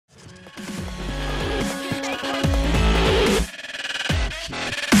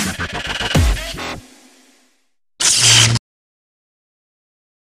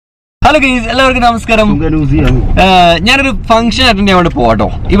Hello guys, എല്ലാവർക്കും നമസ്കാരം. ഞാനൊരു ഫംഗ്ഷൻ അറ്റൻഡ് ചെയ്യാൻ വേണ്ടി പോകട്ടോ.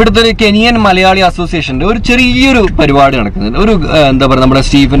 ഇവിടുത്തെ ഒരു കെനിയൻ മലയാളി അസോസിയേഷന്റെ ഒരു ചെറിയൊരു പരിപാടി നടക്കുന്നുണ്ട്. ഒരു എന്താ പറയുക, നമ്മുടെ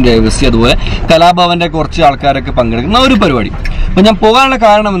സ്റ്റീഫൻ ഡേവിസ് അതുപോലെ കലാഭവന്റെ കുറച്ച് ആൾക്കാരൊക്കെ പങ്കെടുക്കുന്ന ഒരു പരിപാടി. അപ്പൊ ഞാൻ പോകാനുള്ള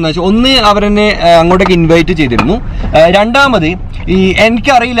കാരണം എന്താ വെച്ചാൽ, ഒന്ന് അവരെന്നെ അങ്ങോട്ടേക്ക് ഇൻവൈറ്റ് ചെയ്തിരുന്നു. രണ്ടാമത്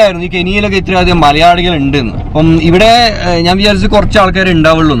എനിക്കറിയില്ലായിരുന്നു ഈ കെനിയയിലൊക്കെ ഇത്രയധികം മലയാളികൾ ഉണ്ടെന്ന്. അപ്പം ഇവിടെ ഞാൻ വിചാരിച്ചു കുറച്ച് ആൾക്കാർ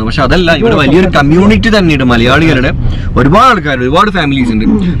ഉണ്ടാവുള്ളൂ എന്ന്. പക്ഷെ അതല്ല, ഇവിടെ വലിയൊരു കമ്മ്യൂണിറ്റി തന്നെയുണ്ട് മലയാളികളുടെ. ഒരുപാട് ആൾക്കാർ, ഒരുപാട് ഫാമിലീസ് ഉണ്ട്.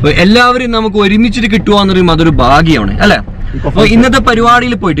 എല്ലാവരും നമുക്ക് ഒരുമിച്ചിട്ട് കിട്ടുക എന്ന് പറയുമ്പോൾ അതൊരു ഭാഗ്യമാണ്, അല്ലെ? അപ്പൊ ഇന്നത്തെ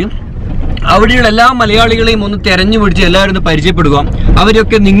പരിപാടിയിൽ പോയിട്ട് അവിടെയുള്ള എല്ലാ മലയാളികളെയും ഒന്ന് തെരഞ്ഞു പിടിച്ച് എല്ലാവരും ഒന്ന് പരിചയപ്പെടുക,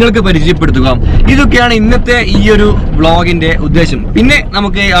 അവരൊക്കെ നിങ്ങൾക്ക് പരിചയപ്പെടുത്തുക. ഇതൊക്കെയാണ് ഇന്നത്തെ ഈ ഒരു വ്ളോഗിന്റെ ഉദ്ദേശം. പിന്നെ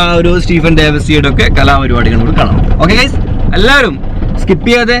നമുക്ക് ആ ഒരു സ്റ്റീഫൻ ഡേവിസിയുടെ ഒക്കെ കലാപരിപാടികൾ കൂടി കാണാം. ഓക്കെ ഗൈസ്, എല്ലാവരും സ്കിപ്പ്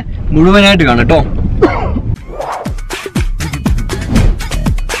ചെയ്യാതെ മുഴുവനായിട്ട് കാണാം കേട്ടോ.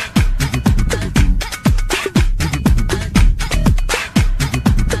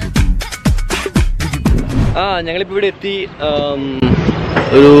 ഞങ്ങളിപ്പോൾ ഇവിടെ എത്തി.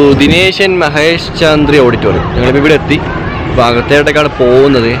 ഒരു ദിനേശൻ മഹേഷ് ചന്ദ്രി ഓഡിറ്റോറിയം. ഞങ്ങളിപ്പോൾ ഇവിടെ എത്തി. ഇപ്പോൾ അകത്തേട്ടൊക്കെയാണ്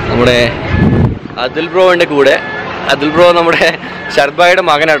പോകുന്നത്. നമ്മുടെ അതുൽ ബ്രോന്റെ കൂടെ. അതുൽ ബ്രോ നമ്മുടെ ശർബായുടെ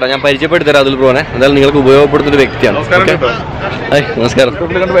മകനാട്ടോ. ഞാൻ പരിചയപ്പെടുത്തരാം അതുൽ ബ്രോനെ. എന്തായാലും നിങ്ങൾക്ക് ഉപയോഗപ്പെടുത്തുന്ന ഒരു വ്യക്തിയാണ്. നമസ്കാരം.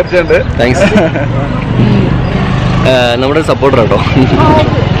 താങ്ക്സ്. നമ്മുടെ സപ്പോർട്ടർ കേട്ടോ.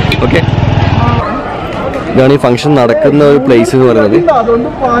 ഓക്കെ, ഇതാണ് ഈ ഫംഗ്ഷൻ നടക്കുന്ന ഒരു പ്ലേസ് എന്ന് പറയുന്നത്.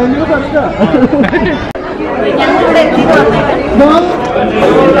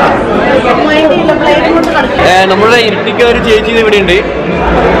 നമ്മുടെ ഇരുട്ടിക്കാർ ചേച്ചി ഇവിടെ ഉണ്ട്.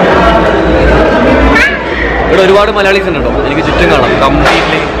 ഇവിടെ ഒരുപാട് മലയാളീസ് ഉണ്ട് കേട്ടോ. എനിക്ക് ചുറ്റും കാണാം.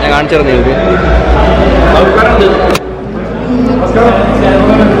 കംപ്ലീറ്റ്ലി ഞാൻ കാണിച്ചു തരുന്നത് നിങ്ങൾക്ക്.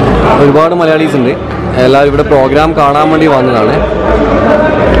 ഒരുപാട് മലയാളീസ് ഉണ്ട്. എല്ലാവരും ഇവിടെ പ്രോഗ്രാം കാണാൻ വേണ്ടി വന്നതാണ്.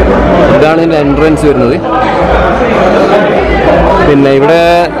 ഇതാണ് ഇതിൻ്റെ എൻട്രൻസ് വരുന്നത്. പിന്നെ ഇവിടെ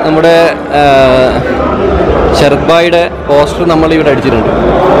നമ്മുടെ ശരത് ഭായിയുടെ പോസ്റ്റർ നമ്മൾ ഇവിടെ അടിച്ചിട്ടുണ്ട്.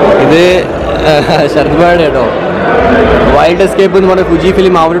 ഇത് ശരത് ഭായിയുടെ കേട്ടോ. വൈൽഡ് എസ്കേപ്പ് എന്ന് പറഞ്ഞ ഫുജി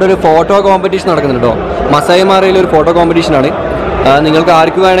ഫിലിം, അവരുടെ ഒരു ഫോട്ടോ കോമ്പറ്റീഷൻ നടക്കുന്നുണ്ട് കേട്ടോ. മസായിമാറയിൽ ഒരു ഫോട്ടോ കോമ്പറ്റീഷനാണ്. നിങ്ങൾക്ക്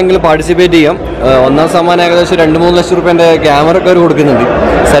ആർക്ക് വേണമെങ്കിലും പാർട്ടിസിപ്പേറ്റ് ചെയ്യാം. ഒന്നാം സമ്മാനം ഏകദേശം 2-3 ലക്ഷം രൂപേൻ്റെ ക്യാമറ ഒക്കെ അവർ കൊടുക്കുന്നുണ്ട്.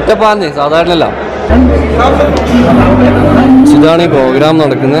 സെറ്റപ്പാണ്, സാധാരണയല്ല. ഇതാണ് ഈ പ്രോഗ്രാം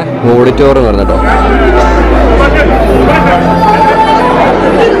നടക്കുന്ന ഓഡിറ്റോറിയം വരുന്നത് കേട്ടോ.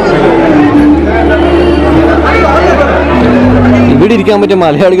 ഇവിടെ ഇരിക്കാൻ പറ്റിയ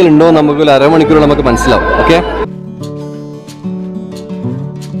മലയാളികൾ ഉണ്ടോ നമുക്ക് ഒരു അരമണിക്കൂർ നമുക്ക് മനസ്സിലാവും. ഓക്കെ,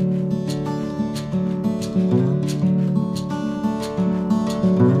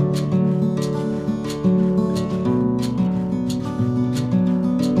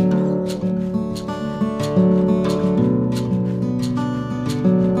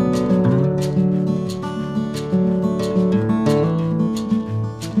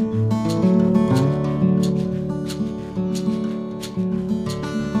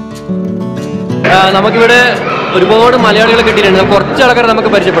 നമുക്കിവിടെ ഒരുപാട് മലയാളികളെ കിട്ടിയിട്ടുണ്ട്. കുറച്ച് ആൾക്കാരെ നമുക്ക്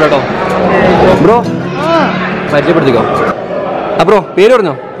പരിചയപ്പെടാം കേട്ടോ. ബ്രോ പരിചയപ്പെടുത്തിക്കോ. ബ്രോ പേര്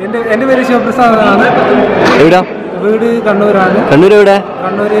പറഞ്ഞോ. എന്റെ പേര് ശിവപ്രസാദാണ്. എവിടാ വീട്? കണ്ണൂരാണ്. കണ്ണൂർ എവിടെ?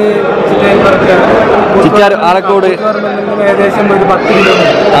 കണ്ണൂര് ചിറ്റാർ, ആലക്കോട്. ഏകദേശം ഒരു 10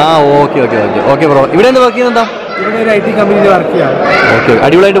 kilometre. Okay okay okay okay bro. ഇവിടെ എന്താ വർക്ക് ചെയ്യുന്നത്? ഇവിടെ ഒരു IT കമ്പനിയിൽ വർക്ക് ചെയ്യാം. ഓക്കെ,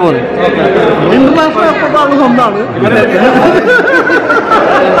 അടിപൊളിയായിട്ട് പോകുന്നു.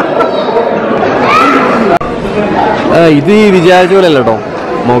 ഇത് വിചാരിച്ച പോലെ അല്ല കേട്ടോ.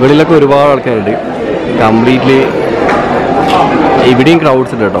 മുകളിലൊക്കെ ഒരുപാട് ആൾക്കാരുണ്ട്. കംപ്ലീറ്റ്ലി ഇവിടെയും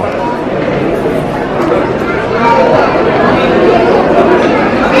ക്രൗഡ്സ് ഉണ്ട് കേട്ടോ.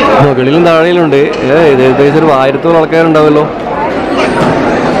 മുകളിലും താഴെയിലുണ്ട്. ഏകദേശം ഒരു 1000-ഓളം ആൾക്കാരുണ്ടാവുമല്ലോ.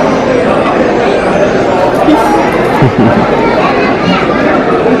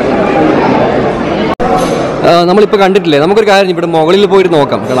 നമ്മളിപ്പോൾ കണ്ടിട്ടില്ലേ, നമുക്കൊരു കാര്യം ഇവിടെ മുകളിൽ പോയിട്ട്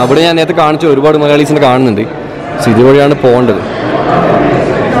നോക്കാം. കാരണം അവിടെ ഞാൻ നേരത്തെ കാണിച്ചു ഒരുപാട് മലയാളീസിനെ കാണുന്നുണ്ട്. ഇതുവഴിയാണ് പോകേണ്ടത്.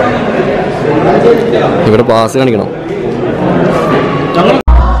 ഇവിടെ പാസ് കാണിക്കണം.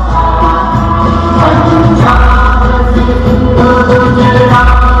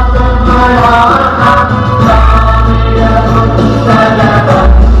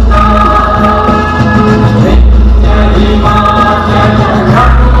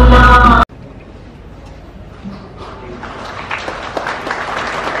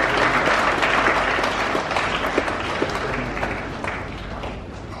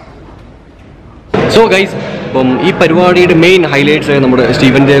 സോ ഗൈസ്, അപ്പം ഈ പരിപാടിയുടെ മെയിൻ ഹൈലൈറ്റ്സ് നമ്മുടെ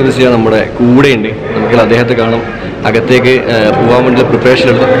സ്റ്റീഫൻ ഡേവിസ് നമ്മുടെ കൂടെയുണ്ട്. നമുക്ക് അദ്ദേഹത്തെ കാണാം. അകത്തേക്ക് പോകാൻ വേണ്ടി പ്രിപ്പറേഷൻ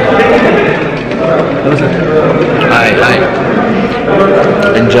ഉണ്ട്.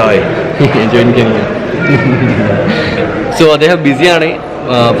 Enjoy. So they have busy aane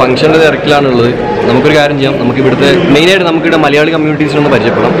ഫംഗ്ഷൻ്റെ തിരക്കിലാണുള്ളത്. നമുക്കൊരു കാര്യം ചെയ്യാം, നമുക്ക് ഇവിടുത്തെ മെയിനായിട്ട് നമുക്കിവിടെ മലയാളി കമ്മ്യൂണിറ്റീസിനൊന്ന്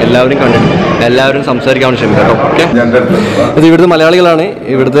പരിചയപ്പെടാം. എല്ലാവരും കണ്ടിട്ട് എല്ലാവരും സംസാരിക്കാൻ ശ്രമിക്കാം കേട്ടോ. ഓക്കെ, ഇത് ഇവിടുത്തെ മലയാളികളാണ്.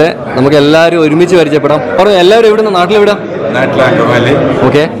 ഇവിടുത്തെ നമുക്ക് എല്ലാവരും ഒരുമിച്ച് പരിചയപ്പെടാം. പറഞ്ഞു എല്ലാവരും ഇവിടുന്ന് നാട്ടിലെവിടെ?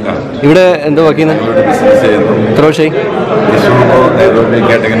 ഓക്കെ, ഇവിടെ എന്താ വയ്ക്കുന്നത്? എത്ര വർഷമായി?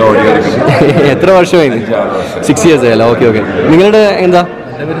 എത്ര വർഷമായി? 6 years ആയല്ലോ. Okay okay. നിങ്ങളുടെ എന്താ?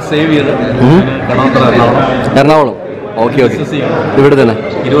 എറണാകുളം. ഓക്കെ ഓക്കെ, ഇവിടെ തന്നെ.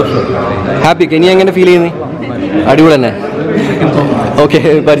 ഹാപ്പി. കെനിയ എങ്ങനെ ഫീൽ ചെയ്യുന്നത്? അടിപൊളി തന്നെ. Okay,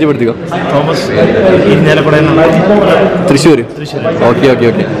 പരിചയപ്പെടുത്തിക്കോ. Thrissur. Okay okay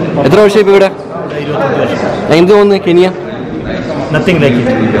okay. എത്ര വർഷമായി ഇപ്പോൾ ഇവിടെ? എന്ത് തോന്നുന്നു കെനിയ?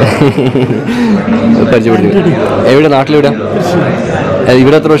 പരിചയപ്പെടുത്തി. എവിടെ? നാട്ടിലെവിടെ?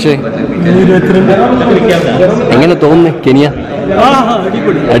 ഇവിടെ എത്ര വർഷമായി? എങ്ങനെ തോന്നുന്നു കെനിയ?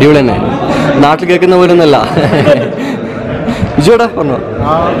 അടിപൊളി തന്നെ. നാട്ടിൽ കേൾക്കുന്ന പോലെ ഒന്നല്ല. ബിജുടാ പറഞ്ഞോ.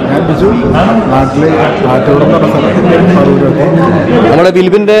 നമ്മുടെ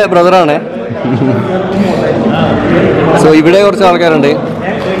ബിൽബിന്റെ ബ്രദറാണ്. സോ ഇവിടെ കുറച്ച് ആൾക്കാരുണ്ട്.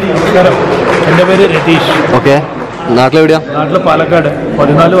 എൻ്റെ പേര് രതീഷ്. ഓക്കെ, നാട്ടിലെവിടെയാ? നാട്ടിൽ പാലക്കാട്.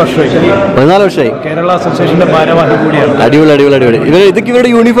 14 വർഷമായി. കേരള അസോസിയേഷന്റെ ഭാരവാഹി കൂടിയാണ്. അടിപൊളി അടിപൊളി അടിപൊളി. ഇതൊക്കെ ഇവരുടെ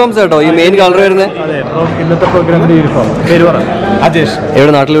യൂണിഫോംസ് കേട്ടോ, ഈ മെയിൻ കളർ വരുന്നത്. ഇന്നത്തെ പ്രോഗ്രാമിന്റെ യൂണിഫോം. പേര് പറ. അജേഷ്.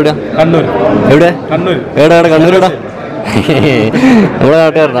 എവിടെ? നാട്ടിലെവിടെയാ? കണ്ണൂർ. എവിടെ? കണ്ണൂർ. എവിടെ? കണ്ണൂരെടാ. നമ്മുടെ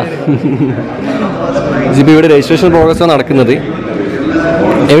നാട്ടുകാരനാ. ഇതിപ്പോ ഇവിടെ രജിസ്ട്രേഷൻ പ്രോഗ്രസ് നടക്കുന്നത്.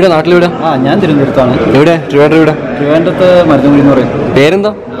 എവിടെ? നാട്ടിലെവിടെ? ഞാൻ തിരുവനന്തപുരത്താണ്. എവിടെ? ട്രിവാൻഡ്രം. എവിടെ? ട്രിവാൻഡ്രത്ത് മരുന്നുകുടി എന്ന് പറയും.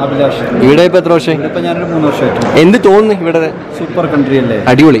 പേരെന്താ? അഭിലാഷ്. ഇവിടെ ഇപ്പൊ എത്ര വർഷമായി? ഇപ്പൊ ഞാനൊരു 3 വർഷമായിട്ട്. എന്ത് തോന്നുന്നു ഇവിടെ? സൂപ്പർ കൺട്രി അല്ലേ?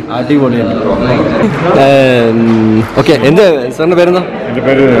 അടിപൊളി. അടിപൊളിയാണ്. ഓക്കെ, എന്ത് സാറിന്റെ പേരെന്താ? എൻ്റെ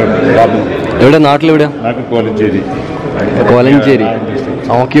പേര് ബാബു. എവിടെ? നാട്ടിലെവിടെയാ? നാട്ടിൽ കോലഞ്ചേരി. കോലഞ്ചേരി.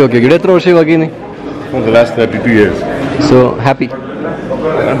 Okay okay. ഇവിടെ എത്ര വർഷമായി വർക്ക് ചെയ്യുന്നത്? For the last 32 years. So happy?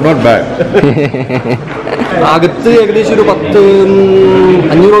 Not bad. അകത്ത് ഏകദേശം ഒരു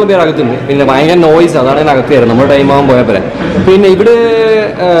 500ഓളം പേര് അകത്തുണ്ട്. പിന്നെ ഭയങ്കര നോയ്സ്, അതാണ് ഞാൻ അകത്ത് കയറുന്നത്. നമ്മുടെ ടൈം ആകാൻ പോയാൽ പോലെ. പിന്നെ ഇവിടെ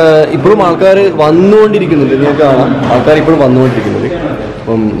ഇപ്പോഴും ആൾക്കാർ വന്നുകൊണ്ടിരിക്കുന്നുണ്ട്. നിങ്ങൾക്ക് കാണാം, ആൾക്കാർ ഇപ്പോഴും വന്നുകൊണ്ടിരിക്കുന്നുണ്ട്.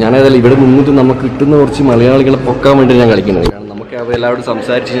 അപ്പം ഞാനേതായാലും ഇവിടെ നിന്നിട്ട് നമുക്ക് കിട്ടുന്ന കുറച്ച് മലയാളികളെ പൊക്കാൻ വേണ്ടി ഞാൻ കളിക്കുന്നത്. കാരണം നമുക്ക് എല്ലാവരോടും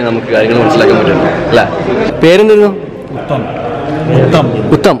സംസാരിച്ച് കഴിഞ്ഞാൽ നമുക്ക് കാര്യങ്ങൾ മനസ്സിലാക്കാൻ പറ്റും അല്ലേ? പേരെന്തായിരുന്നു?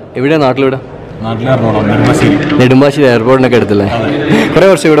 ഉത്തം. എവിടെയാണ്? നാട്ടിലെവിടെ? നെടുമ്പാശ്ശേരി എയർപോർട്ടിനൊക്കെ അടുത്തല്ലേ? കുറെ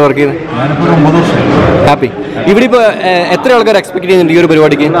വർഷം ഇവിടെ വർക്ക് ചെയ്യുന്നത്. ഹാപ്പി. ഇവിടെ ഇപ്പൊ എത്ര ആൾക്കാർ എക്സ്പെക്ട് ചെയ്യുന്നുണ്ട് ഈ ഒരു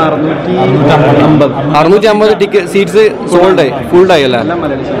പരിപാടിക്ക്? 650 സീറ്റ്സ് സോൾഡ് ആയി, ഫുൾഡ് ആയി അല്ല?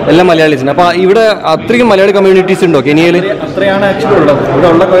 എല്ലാം മലയാളീസിന്. അപ്പൊ ഇവിടെ അത്രയും മലയാളി കമ്മ്യൂണിറ്റീസ് ഉണ്ടോ കെനിയയിൽ? അത്രയാണ് ആക്ച്വലി ഉള്ളത്. ഇവിടെ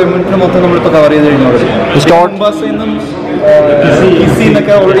ഉള്ള കമ്മ്യൂണിറ്റിനെ മൊത്തം നമ്മളിപ്പോൾ കവർ ചെയ്ത് കഴിഞ്ഞു.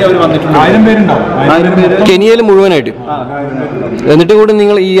 കെനിയയിൽ മുഴുവനായിട്ട്. എന്നിട്ട് കൂടെ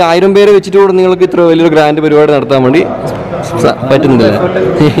നിങ്ങൾ ഈ 1000 പേരെ വെച്ചിട്ട് കൂടെ നിങ്ങൾക്ക് ഇത്ര വലിയൊരു ഗ്രാൻഡ് പരിപാടി നടത്താൻ വേണ്ടി പറ്റുന്നില്ല.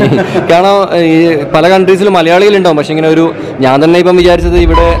 കാരണം ഈ പല കൺട്രീസിലും മലയാളികളുണ്ടാവും. പക്ഷെ ഇങ്ങനെ ഒരു ഞാൻ തന്നെ ഇപ്പം വിചാരിച്ചത്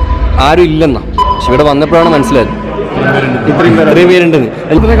ഇവിടെ ആരും ഇല്ലെന്നാ. പക്ഷെ ഇവിടെ വന്നപ്പോഴാണ് മനസ്സിലായത് ഇത്രയും പേരുണ്ടെന്ന്.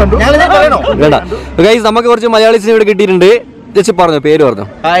 വേണ്ട ഗൈസ്, നമുക്ക് കുറച്ച് മലയാളീസിനെ ഇവിടെ കിട്ടിയിട്ടുണ്ട്. ജസ്റ്റ് പറഞ്ഞോ, പേര് പറഞ്ഞോ.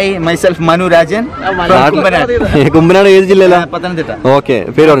 Hi, myself Manu Rajan. കുമ്പനാട് ഏത് ജില്ലയിലാ? പത്തനംതിട്ട. ഓക്കെ,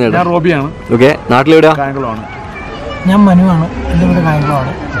 പേര് പറഞ്ഞോ. ഞാൻ റോബിയാണ്. ഓക്കെ, നാട്ടിലെവിടെയാ? കായംകുളമാണ്. ഞാൻ മനുവാണ്. എൻ്റെ വീട്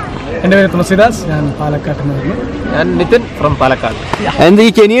കായംകുളമാണ്. എൻ്റെ പേര് തുളസിദാസ്. ഞാൻ പാലക്കാട്ടിൽ നിന്ന് വരുന്നു. ഞാൻ നിതിൻ ഫ്രം പാലക്കാട്. എന്ത് ഈ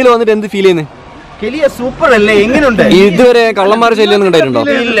കെനിയയിൽ വന്നിട്ട് എന്ത് ഫീൽ ചെയ്യുന്നത്? കെനിയ സൂപ്പർ അല്ലേ? എങ്ങനെയുണ്ട്? ഇതുവരെ കള്ളന്മാരെ ശല്യം ഉണ്ടായിട്ടുണ്ടോ?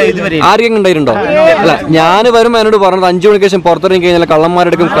 ആരെങ്കിലും ഉണ്ടായിട്ടുണ്ടോ? അല്ല, ഞാൻ വരുമ്പോ എന്നോട് പറഞ്ഞത് 5 മണിക്ക് ശേഷം പുറത്തിറങ്ങി കഴിഞ്ഞാൽ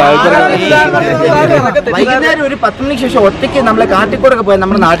കള്ളന്മാരെടുക്കും. വൈകുന്നേരം ഒരു 10 മണിക്ക് ശേഷം ഒറ്റയ്ക്ക് നമ്മളെ കാട്ടിക്കൂടൊക്കെ പോയാൽ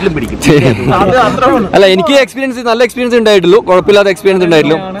നമ്മുടെ നാട്ടിലും പിടിക്കും. അല്ല, എനിക്ക് എക്സ്പീരിയൻസ് നല്ല എക്സ്പീരിയൻസ് ഉണ്ടായിട്ടുള്ളൂ, കുഴപ്പമില്ലാത്ത എക്സ്പീരിയൻസ്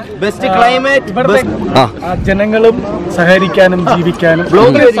ഉണ്ടായിട്ടുള്ളൂ. Best climate. ജനങ്ങളും സഹകരിക്കാനും ജീവിക്കാനും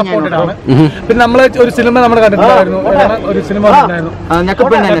സപ്പോർട്ടഡ് ആണ്. പിന്നെ നമ്മളെ ഒരു സിനിമ നമ്മൾ കണ്ടിട്ടുണ്ടായിരുന്നു. ഒരു സിനിമ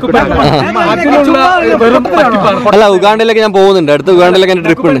അല്ല, ഉഗാണ്ടയിലേക്ക് ഞാൻ പോകുന്നുണ്ട്. അടുത്ത ഉഗാണ്ടയിലേക്ക് എന്റെ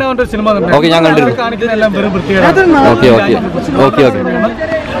ട്രിപ്പ് ഉണ്ട്. ഓക്കെ, ഞാൻ കണ്ടിരുന്നു. ഓക്കെ ഓക്കെ ഓക്കെ ഓക്കെ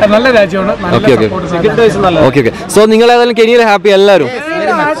നല്ല രാജ്യമാണ്. Okay okay okay okay. So നിങ്ങൾ ഏതായാലും കെനിയയിൽ ഹാപ്പി? എല്ലാവരും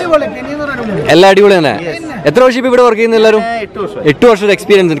എല്ലാം അടിപൊളി തന്നെ. എത്ര വർഷം ഇപ്പൊ ഇവിടെ വർക്ക് ചെയ്യുന്ന എല്ലാവരും? 8 വർഷത്തെ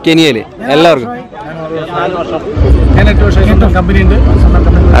എക്സ്പീരിയൻസ് ഉണ്ട് കെനിയയിൽ എല്ലാവർക്കും.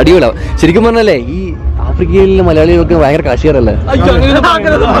 അടിപൊളി. ശരിക്കും പറഞ്ഞല്ലേ ഈ ആഫ്രിക്കയിലെ മലയാളികൾക്ക് ഭയങ്കര കാശിയറല്ലേ?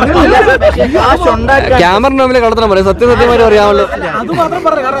 ക്യാമറ മുമ്പിൽ കടത്തണം പറയാം. സത്യമായിട്ട് അറിയാമല്ലോ.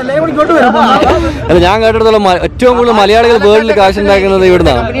 അല്ല, ഞാൻ കേട്ടിടത്തോളം ഏറ്റവും കൂടുതൽ മലയാളികൾ വേൾഡിൽ കാശ് ഉണ്ടാക്കുന്നത്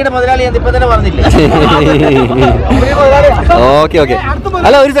ഇവിടുന്നാണ്. Okay okay.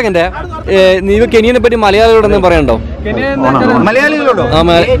 അല്ല, ഒരു സെക്കൻഡ്, നീ കെനിയനെ പറ്റി മലയാളികളോടൊന്നും പറയണ്ടോ? മലയാളികളോടോ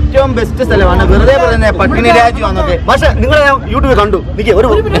ഏറ്റവും ബെസ്റ്റ് സ്ഥലമാണ്. വെറുതെ പറയുന്നത് പട്ടിണി രാജ്യമാണൊക്കെ. പക്ഷെ നിങ്ങൾ യൂട്യൂബിൽ കണ്ടു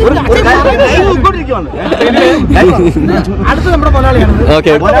അടുത്ത് നമ്മുടെ മലയാളിയാണ്.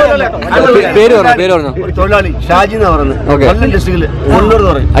 തൊഴിലാളി ഷാജി എന്നാ പറയുന്നത്. കൊല്ലം ഡിസ്ട്രിക്റ്റില് കൊല്ലൂർ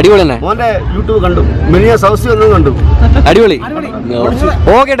എന്ന് പറയും. അടിപൊളി തന്നെ. മോന്റെ യൂട്യൂബ് കണ്ടു. മിനിയ സൗസി ഒന്നും കണ്ടു. അടിപൊളി.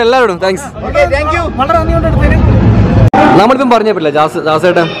 ഓക്കെ എല്ലാവരോടും താങ്ക്സ്. നമ്മളിപ്പം പറഞ്ഞേ പറ്റില്ല.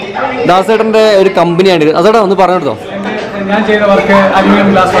 ദാസേട്ടന്റെ ഒരു കമ്പനിയാണ് ഇത്. അതേട്ടാ ഒന്ന് പറഞ്ഞെടുത്തോ. ഞാൻ ചെയ്ത വർക്ക് അലുമിനിയം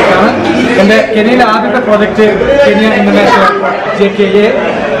ഗ്ലാസ് വർക്കാണ്. എൻ്റെ കെനിയയിലെ ആദ്യത്തെ പ്രോജക്റ്റ് കെനിയൻ ഇന്റർനാഷണൽ JKA.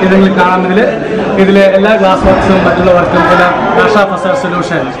 ഇത് നിങ്ങൾ കാണുന്നതിൽ ഇതിലെ എല്ലാ ഗ്ലാസ് വർക്ക്സും മറ്റുള്ള വർക്കും പിന്നെ ആഷാ ഫസർ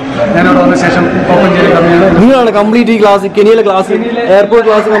സൊല്യൂഷൻ ഞാനവിടെ വന്ന ശേഷം ഓപ്പൺ ചെയ്ത കമ്പനിയാണ്. നിങ്ങളാണ് കംപ്ലീറ്റ് ഈ class കെനിയയിലെ class airport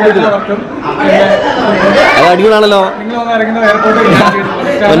class complete അടിപൊളിയാണല്ലോ.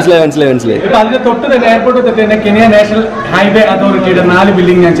 മനസ്സിലായി. ഇപ്പൊ അതിന് തൊട്ട് തന്നെ എയർപോർട്ടിൽ തൊട്ട് തന്നെ കെനിയ നാഷണൽ ഹൈവേ അതോറിറ്റിയുടെ 4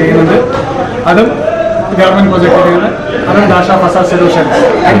 ബിൽഡിംഗ് ഞാൻ ചെയ്യുന്നുണ്ട്. അതും ഗവൺമെന്റ് പ്രോജക്റ്റുകളാണ്. അതും ആഷാ ഫസർ സൊല്യൂഷൻ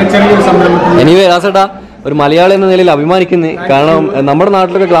അതിന്റെ ചെറിയൊരു സംരംഭം. എനിവേ ദാസേട്ടാ ഒരു മലയാളി എന്ന നിലയിൽ അഭിമാനിക്കുന്നത്. കാരണം നമ്മുടെ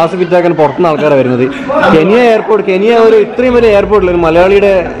നാട്ടിലൊക്കെ ക്ലാസ് ഫിറ്റാക്കാൻ പുറത്തുനിന്ന് ആൾക്കാരാണ് വരുന്നത്. കെനിയ എയർപോർട്ട്, കെനിയ ഒരു ഇത്രയും വലിയ എയർപോർട്ടിൽ ഒരു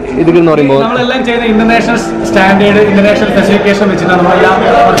മലയാളിയുടെ ഇതെന്ന് പറയുമ്പോൾ നമ്മളെല്ലാം ചെയ്യുന്ന ഇന്റർനാഷണൽ സ്റ്റാൻഡേർഡ് ഇന്റർനാഷണൽ സ്പെസിഫിക്കേഷൻ വെച്ചിട്ടാണ് നമ്മളെല്ലാം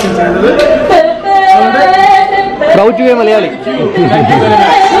വർക്കും ചെയ്യുന്നത്. Proud to B Malayali.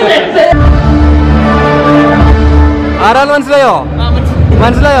 ആരാന്ന് മനസ്സിലായോ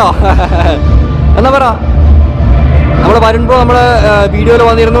എന്നാ പറ. നമ്മുടെ വരുൺ ബ്രോ നമ്മുടെ വീഡിയോയിൽ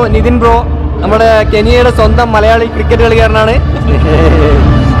വന്നിരുന്നു. നിതിൻ ബ്രോ നമ്മുടെ കെനിയയുടെ സ്വന്തം മലയാളി ക്രിക്കറ്റ് കളിക്കാരനാണ്.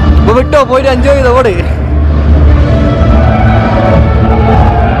 ഇപ്പൊ വിട്ടോ പോയിട്ട് എൻജോയ് ചെയ്തോ ഓട്.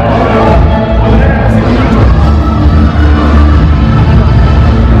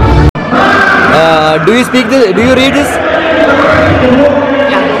 Do you speak this? Do you read this?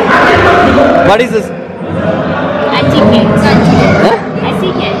 What is this? I think it. Huh? I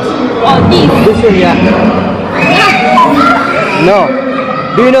see it. Oh, this. This one, yeah. No.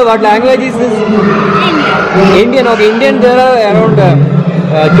 Do you know what language is this? Indian. Okay, Indian. There are around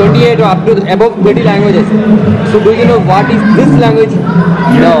 28 or up to above 30 languages. So do you know what is this language?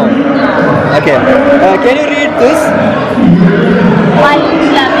 No. Okay. Can you read this?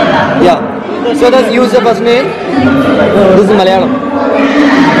 Yeah. So let's use the first name. This is Malayalam.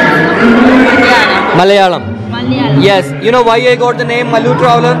 Malayalam. Yes. You know why I got the name Malu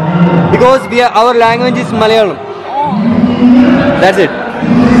Traveler? Because our language is Malayalam. That's it.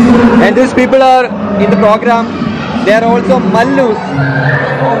 And these people are in the program. They are also Mallus.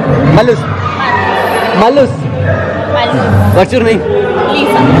 What's your name?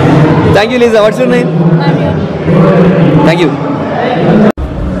 Lisa. Thank you, Lisa. What's your name? Mario. Thank you.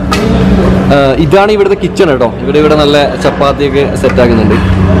 ഇതാണ് ഇവിടുത്തെ kitchen കേട്ടോ. ഇവിടെ നല്ല ചപ്പാത്തിയൊക്കെ സെറ്റാക്കുന്നുണ്ട്.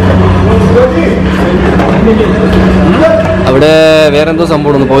 അവിടെ വേറെ എന്തോ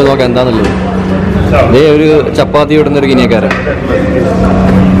സംഭവം ഒന്ന് പോയി നോക്കാം എന്താന്നുള്ളത്. ഇതേ ഒരു ചപ്പാത്തി ഇടുന്നൊരു കെനിയക്കാരൻ.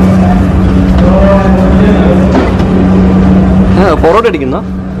 പൊറോട്ട അടിക്കുന്ന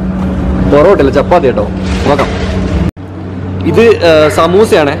പൊറോട്ടയല്ല ചപ്പാത്തി കേട്ടോ. നോക്കാം. ഇത്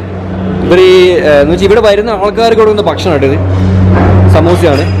സമൂസയാണ്. ഇവർ എന്ന് വെച്ചാൽ ഇവിടെ വരുന്ന ആൾക്കാർക്ക് കൊടുക്കുന്ന ഭക്ഷണം കേട്ടോ. ഇത്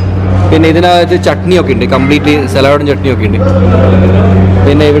സമൂസയാണ്. പിന്നെ ഇതിനകത്ത് ചട്നിയൊക്കെ ഉണ്ട്. കംപ്ലീറ്റ് സലാഡും ചട്നിയൊക്കെ ഉണ്ട്.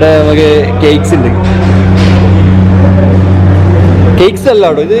 പിന്നെ ഇവിടെ നമുക്ക് കേക്ക്സ് ഉണ്ട്. കേക്ക്സ് അല്ല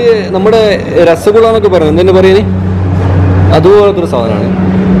കേട്ടോ. ഇത് നമ്മുടെ രസഗുള എന്നൊക്കെ പറയുന്നത് എന്തെന്ന് പറയുന്നത് അതുപോലത്തെ ഒരു സാധനമാണ്.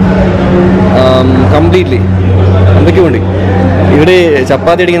 കംപ്ലീറ്റ്ലി എന്തൊക്കെയോ ഉണ്ട്. ഇവിടെ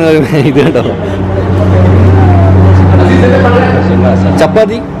ചപ്പാത്തി അടിക്കുന്നത് ഇത് കേട്ടോ.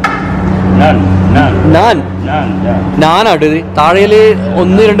 ചപ്പാത്തി നാനാട്ടോ. ഇത് താഴേല്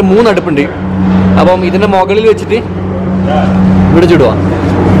 1, 2, 3 അടുപ്പുണ്ട്. അപ്പം ഇതിന്റെ മുകളിൽ വെച്ചിട്ട് ഇവിടെ ചുടുവാ.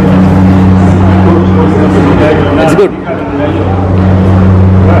 It's good.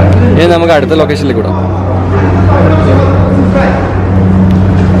 ഇനി നമുക്ക് അടുത്ത ലൊക്കേഷനിലേക്ക് വിടാം.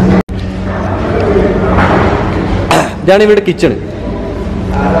 ഇതാണ് ഇവിടെ കിച്ചൺ.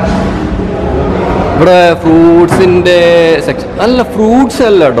 ഇവിടെ ഫ്രൂട്ട്സിന്റെ സെക്ഷൻ. അല്ല ഫ്രൂട്ട്സ്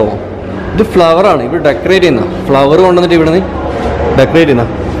അല്ല കേട്ടോ. ഇത് ഫ്ലവറാണ്. ഇവിടെ ഡെക്കറേറ്റ് ചെയ്യുന്ന ഫ്ലവർ കൊണ്ടുവന്നിട്ട് ഇവിടെ നിന്ന് ഡെക്കറേറ്റ് ചെയ്യുന്ന.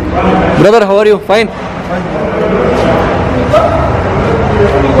 Brother how are you? Fine.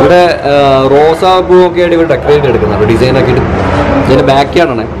 ഇവിടെ റോസാ പൂ ഒക്കെ ആയിട്ട് ഇവിടെ ഡെക്കറേറ്റ് എടുക്കുന്നത് ഡിസൈൻ ആക്കിയിട്ട്. ഇതിന്റെ ബാക്ക്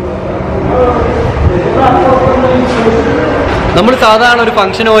യാർഡാണ്. നമ്മൾ സാധാരണ ഒരു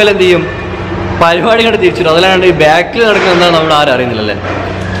ഫംഗ്ഷൻ പോയാൽ എന്ത് ചെയ്യും? പരിപാടി കണ്ട് തിരിച്ചിടും. അതിലാണ്ട് ഈ ബാക്കിൽ നടക്കുന്ന എന്താ നമ്മൾ ആരും അറിയുന്നില്ലല്ലേ.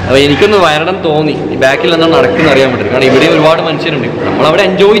 അപ്പോൾ എനിക്കൊന്ന് വരണം തോന്നി. ഈ ബാക്കിൽ എന്താണ് നടക്കുന്നത് അറിയാൻ വേണ്ടിയിട്ട്. കാരണം ഇവിടെ ഒരുപാട് മനുഷ്യരുണ്ട്. നമ്മളവിടെ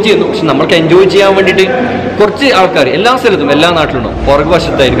എൻജോയ് ചെയ്യുന്നു. പക്ഷെ നമ്മൾക്ക് എൻജോയ് ചെയ്യാൻ വേണ്ടിയിട്ട് കുറച്ച് ആൾക്കാർ എല്ലാ സ്ഥലത്തും എല്ലാ നാട്ടിലുണ്ടാവും. പുറകു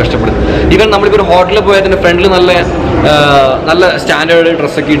വശത്തായിരിക്കും കഷ്ടപ്പെടുന്നത്. ഈവൻ നമ്മളിപ്പോൾ ഒരു ഹോട്ടലിൽ പോയാൽ തന്നെ ഫ്രണ്ടിൽ നല്ല സ്റ്റാൻഡേർഡ്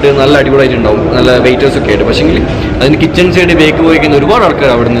ഡ്രസ്സൊക്കെ ഇട്ട് നല്ല അടിപൊളിയായിട്ടുണ്ടാവും. നല്ല വെയിറ്റേഴ്സൊക്കെ ആയിട്ട്. പക്ഷേങ്കിൽ അതിന് കിച്ചൺ സൈഡ് ബേക്ക് പോയിക്കുന്ന ഒരുപാട് ആൾക്കാർ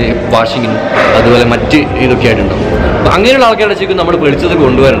അവിടുന്ന് വാഷിങ്ങിനും അതുപോലെ മറ്റ് ഇതൊക്കെ ആയിട്ടുണ്ടാവും. അങ്ങനെയുള്ള ആൾക്കാരുടെ ശരിക്കും നമ്മൾ പിടിച്ചത്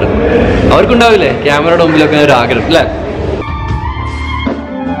കൊണ്ടുവരേണ്ടത്. അവർക്കുണ്ടാവില്ലേ ക്യാമറയുടെ മുമ്പിലൊക്കെ ഒരു ആഗ്രഹം അല്ലേ?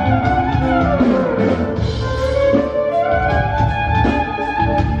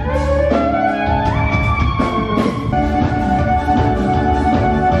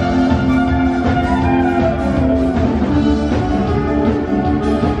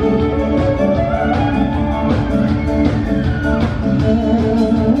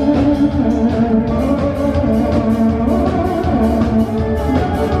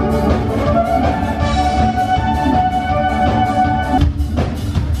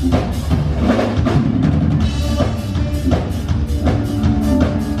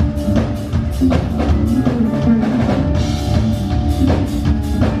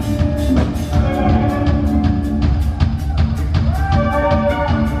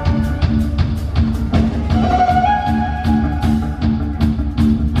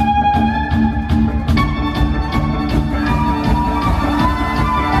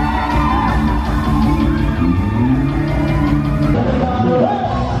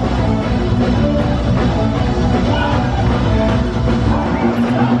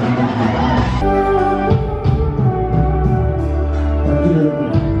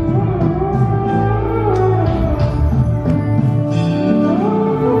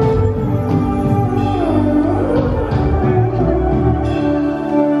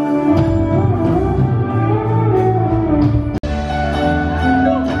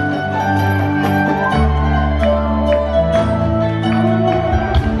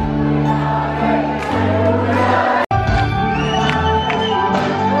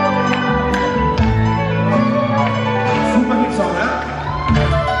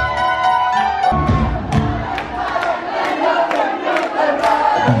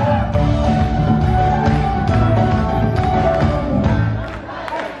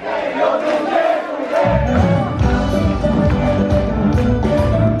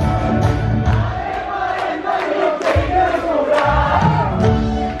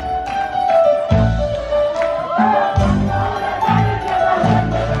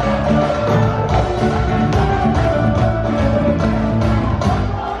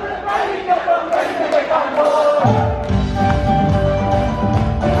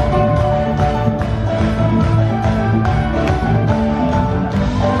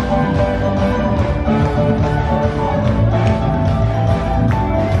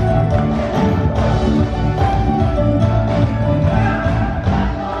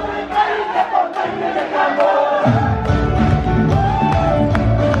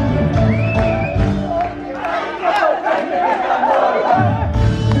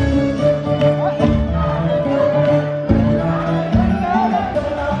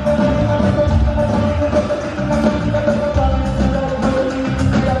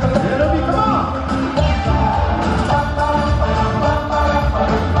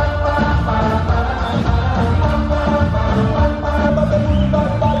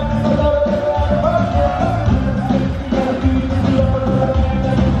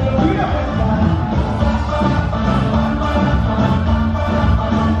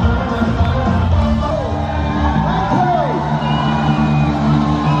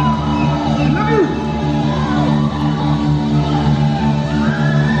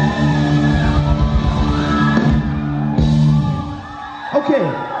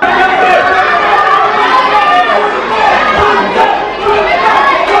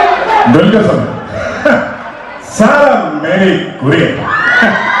 Welcome. Sarah Mary Korean.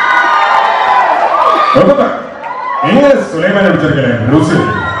 Welcome. Edius Suleiman എടുത്തിരിക്കണേ ബ്രൂസിൽ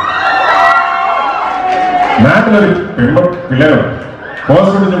നാട്ടിലൊരു പിള്ളേരോ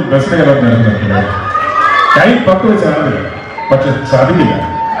ഹോസ്പിറ്റലും ബസ്സിന് കയറാൻ നടന്നിരിക്കുന്നത് കൈ പത്ത് വെച്ചാൽ പക്ഷെ സാധിക്കില്ല.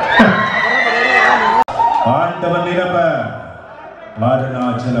 ആണ്ടവൻ നിരപ്പ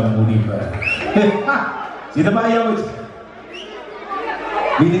അരുണാചലം മുടിപ്പ് ഇതുമായി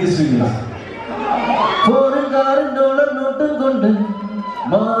കൊണ്ട്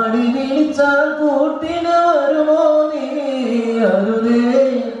മാടി വിളിച്ചാൽ കൂട്ടിന് വരുമോ നീ അരുതേ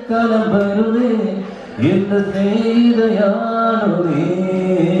കലമ്പരുതേ എന്റെ സ്നേഹിതയാണു നീ.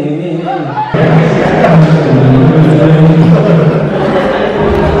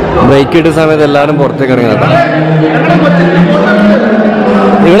 ബ്രേക്ക് ഇട്ട സമയത്ത് എല്ലാവരും പുറത്തേക്ക് ഇറങ്ങിയതാ.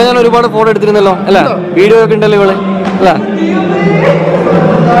 ഇവിടെ ഞാൻ ഒരുപാട് ഫോട്ടോ എടുത്തിരുന്നല്ലോ അല്ല, വീഡിയോ ഒക്കെ ഉണ്ടല്ലോ ഇവിടെ അല്ല.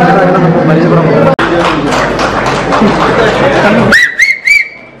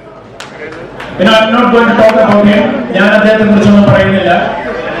 ഞാൻ അദ്ദേഹത്തെ കുറിച്ചൊന്നും പറയുന്നില്ല.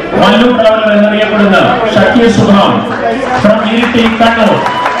 മല്ലു ട്രാവലർ എന്നറിയപ്പെടുന്ന ഷക്കീർ സുബ്ഹാൻ ഫ്രം ഇരിട്ടി കണ്ണൂർ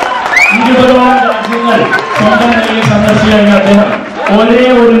 20 രാജ്യങ്ങൾ സ്വന്തം നിലയിൽ സന്ദർശിച്ച അദ്ദേഹം ഒരേ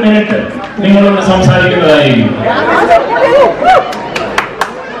ഒരു മിനിറ്റ് നിങ്ങളോട് സംസാരിക്കുന്നതായിരിക്കും.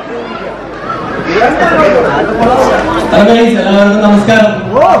 എല്ലാവർക്കും നമസ്കാരം.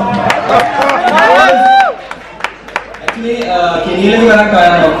 ആക്ച്വലി കെനിയയിലേക്ക് വരാൻ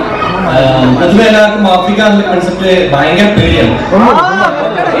കാരണം പൊതുവെ എല്ലാവർക്കും ആഫ്രിക്ക എന്ന കൺസെപ്റ്റ് ഭയങ്കര പേടിയാണ്.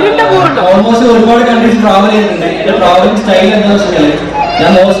 ഓൾമോസ്റ്റ് ഒരുപാട് കൺട്രീസ് ട്രാവൽ ചെയ്തിട്ടുണ്ട്. എന്റെ ട്രാവലിംഗ് സ്റ്റൈൽ എന്താണെന്ന് വെച്ചാൽ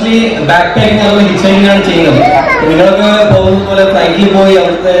ഞാൻ മോസ്റ്റ്ലി ബാക്ക് പാക്കിംഗ് അതുപോലെ ഹിച്ച് ആണ് ചെയ്യുന്നത്. നിങ്ങളൊക്കെ പോകുന്നത് പോലെ ഫ്ലൈറ്റിൽ പോയി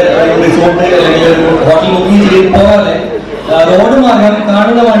അവിടുത്തെ റിസോർട്ട് അല്ലെങ്കിൽ ഒരു ഹോട്ടൽ ബുക്കിംഗ് ചെയ്ത് പോകാതെ റോഡ് മാർഗം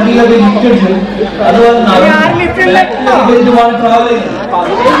കാണുന്ന വണ്ടിയിലൊക്കെ ലിഫ്റ്റ് അടിച്ചു അതുപോലെ ട്രാവൽ ചെയ്യുന്നത്.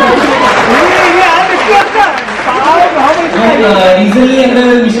 റീസെന്റ് എന്റെ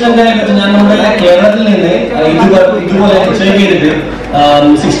ഒരു വിഷൻ എന്താണെന്ന് വെച്ചാൽ ഞാൻ നമ്മുടെ കേരളത്തിൽ നിന്ന് ഇതുപോലെ ചെക്ക് ചെയ്തിട്ട്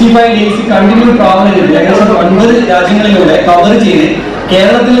 65 days കണ്ടിന്യൂ ട്രാവൽ ചെയ്തിട്ട് ഏകദേശം 9 രാജ്യങ്ങളിലൂടെ കവർ ചെയ്ത്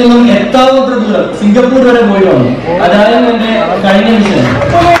കേരളത്തിൽ നിന്നും എത്താവുന്ന ദൂരം സിംഗപ്പൂർ വരെ പോയി വന്നു. അതായത് എന്റെ കഴിഞ്ഞ മിഷൻ.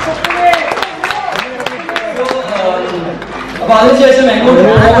 അപ്പൊ അതിനുശേഷം എങ്ങോട്ട്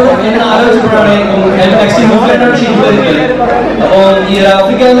പോകണം എന്ന് ആലോചിച്ചപ്പോഴാണ് നെക്സ്റ്റ് മൂവ്മെന്റാണ് ചെയ്യുന്നത്. അപ്പൊ ഈ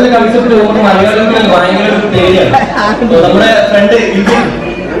ആഫ്രിക്ക എന്നുള്ള കൺസെപ്റ്റ് മലയാളത്തിൽ ഭയങ്കര ഒരു പേടിയാണ്. നമ്മുടെ ഫ്രണ്ട്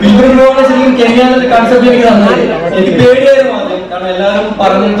ശരിക്കും കെനിയ എന്നുള്ള കൺസെപ്റ്റ് എനിക്ക് തന്നത് എനിക്ക് പേടിയായിരുന്നു ആദ്യം. കാരണം എല്ലാവരും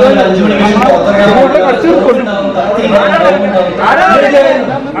പറഞ്ഞിട്ട് 5 മണിക്ക് ശേഷം പുറത്തിറങ്ങാൻ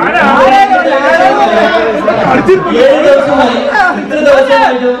 7 ദിവസമായി ഇത്ര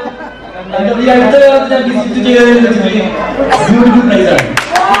ദിവസമായിട്ടും ഈ അടുത്ത കാലത്ത് ഞാൻ വിസിറ്റ് ചെയ്തതിൽ ബ്യൂട്ടിഫുൾ പ്ലേസ് ആണ്.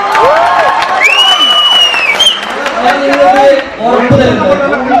 നിങ്ങൾക്ക് ഉറപ്പ് തരുന്നത്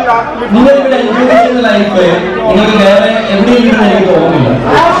നിങ്ങൾ ഇവിടെ എൻജോയ് ചെയ്യുന്ന ലൈഫ് നിങ്ങൾക്ക് വേറെ എവിടെയും കിട്ടുന്ന എനിക്ക് തോന്നുന്നില്ല.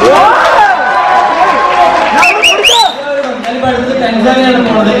 ഞാനിപ്പോ അടുത്ത് ടെൻസാനിയാണ്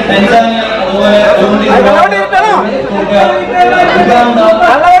പോണത്. ടെൻസാനിയ അതുപോലെ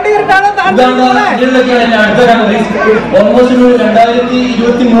ഇതിലൊക്കെയാണ് എന്റെ അടുത്ത കൺട്രീസ്. ഓൾമോസ്റ്റ് ഒരു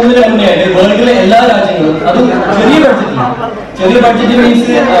 2023 മുന്നേ ആയിട്ട് വേൾഡിലെ എല്ലാ രാജ്യങ്ങളും അതും ചെറിയ ബഡ്ജറ്റ്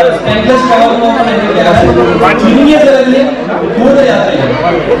മീൻസ് ചുരുങ്ങിയ ചെലവില് കൂടുതൽ യാത്ര ചെയ്യും.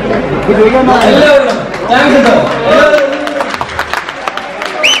 എല്ലാവരും താങ്ക്സ് കേട്ടോ.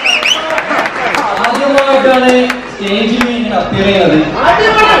 ആദ്യമായിട്ടാണ് സ്റ്റേജിൽ ഇങ്ങനെ അപ്പിയർ ചെയ്യുന്നത്.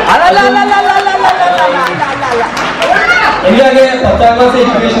 എനിക്കാകെ 10ാം ക്ലാസ്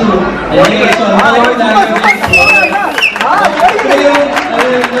എഡ്യൂക്കേഷൻ വലിയൊരു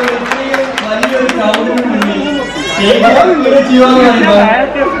ക്രൗഡിന് മുന്നിൽ ചെയ്യാന്ന് പറയുമ്പോൾ I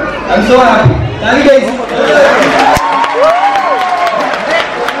am so happy. Thank you guys.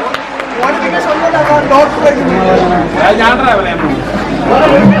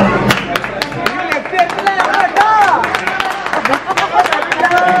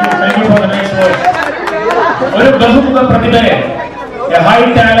 ഒരു ബഹുമുഖ പ്രതിഭയെ ഹൈ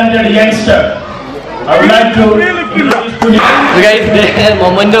ടാലന്റഡ് യങ്സ്റ്റർ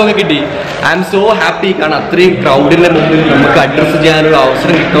മൊമെന്റോ ഒക്കെ കിട്ടി. I M so happy. കാരണം അത്രയും ക്രൗഡിന്റെ മുമ്പിൽ നമുക്ക് അഡ്രസ്സ് ചെയ്യാനൊരു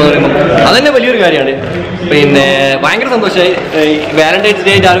അവസരം കിട്ടുമെന്ന് പറയുമ്പോൾ അതന്നെ വലിയൊരു കാര്യമാണ്. പിന്നെ ഭയങ്കര സന്തോഷമായി. വാലന്റൈൻസ്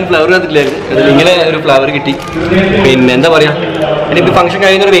ഡേ ആയിട്ട് ആരും ഫ്ലവർ തന്നിട്ടില്ലായിരുന്നു. അതിൽ ഇങ്ങനെ ഒരു ഫ്ലവർ കിട്ടി. പിന്നെ എന്താ പറയാ, എനിക്ക് ഫംഗ്ഷൻ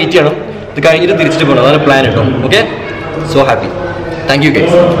കഴിയുന്നൊരു വെയിറ്റ് ചെയ്യണം. ഇത് കഴിഞ്ഞിട്ട് തിരിച്ചിട്ട് പോകണം. അതാണ് പ്ലാൻ കേട്ടോ. Okay, so happy. Thank you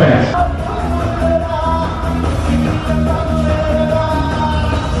guys.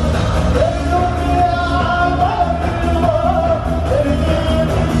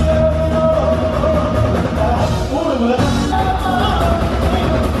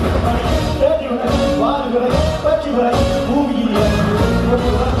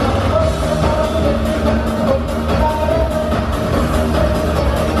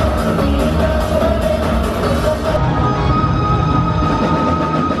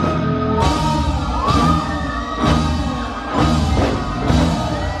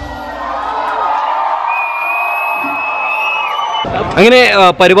 അങ്ങനെ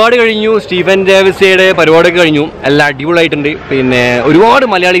പരിപാടി കഴിഞ്ഞു. സ്റ്റീഫൻ ഡേവിസയുടെ പരിപാടിയൊക്കെ കഴിഞ്ഞു. എല്ലാം അടിപൊളിയായിട്ടുണ്ട്. പിന്നെ ഒരുപാട്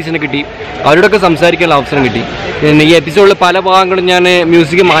മലയാളീസിനെ കിട്ടി. അവരോടൊക്കെ സംസാരിക്കാനുള്ള അവസരം കിട്ടി. പിന്നെ ഈ എപ്പിസോഡിൽ പല ഭാഗങ്ങളും ഞാൻ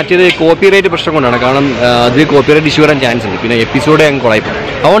മ്യൂസിക് മാറ്റിയത് കോപ്പിറൈറ്റ് പ്രശ്നം കൊണ്ടാണ്. കാരണം അത് കോപ്പിറൈറ്റ് ഇഷ്യൂ വരാൻ ചാൻസ് ഉണ്ട്. പിന്നെ എപ്പിസോഡ് ഞങ്ങൾ കൊളായിപ്പോൾ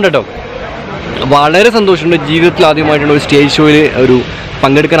അതുകൊണ്ട് കേട്ടോ വളരെ സന്തോഷമുണ്ട്. ജീവിതത്തിൽ ആദ്യമായിട്ടുള്ള ഒരു സ്റ്റേജ് ഷോയിൽ ഒരു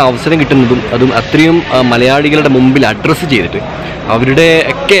പങ്കെടുക്കാൻ അവസരം കിട്ടുന്നതും അതും അത്രയും മലയാളികളുടെ മുമ്പിൽ അഡ്രസ്സ് ചെയ്തിട്ട്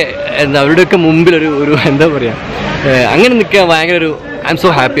അവരുടെയൊക്കെ മുമ്പിൽ ഒരു എന്താ പറയുക, അങ്ങനെ നിൽക്കാൻ ഭയങ്കര ഒരു ഐ എം സോ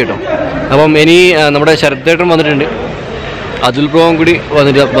ഹാപ്പി കേട്ടോ. അപ്പം ഇനി നമ്മുടെ ശരത്തേട്ടൻ വന്നിട്ടുണ്ട്, അതുൽ ബ്രോവും കൂടി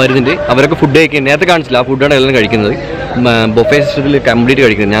വരുന്നുണ്ട്. അവരൊക്കെ ഫുഡ് കഴിക്കുന്നത് നേരത്തെ കാണിച്ചില്ല. ആ ഫുഡാണ് എല്ലാം കഴിക്കുന്നത്. ബൊഫേ സിസ്റ്റത്തിൽ കംപ്ലീറ്റ്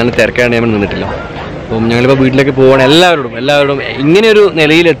കഴിക്കുന്നത്. ഞാൻ തിരക്കാണ് ഞാൻ നിന്നിട്ടില്ല. അപ്പം ഞങ്ങളിപ്പോൾ വീട്ടിലേക്ക് പോവാണ്. എല്ലാവരോടും ഇങ്ങനെയൊരു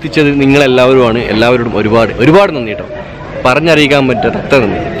നിലയിൽ എത്തിച്ചത് നിങ്ങളെല്ലാവരുമാണ്. എല്ലാവരോടും ഒരുപാട് നന്ദി കേട്ടോ. പറഞ്ഞറിയിക്കാൻ പറ്റാത്ത അത്ര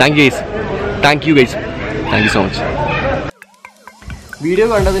നന്ദി. Thank you guys. Thank you so much. Video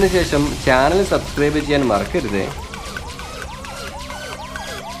കണ്ടതിന് ശേഷം ചാനൽ സബ്സ്ക്രൈബ് ചെയ്യാൻ മറക്കരുത്.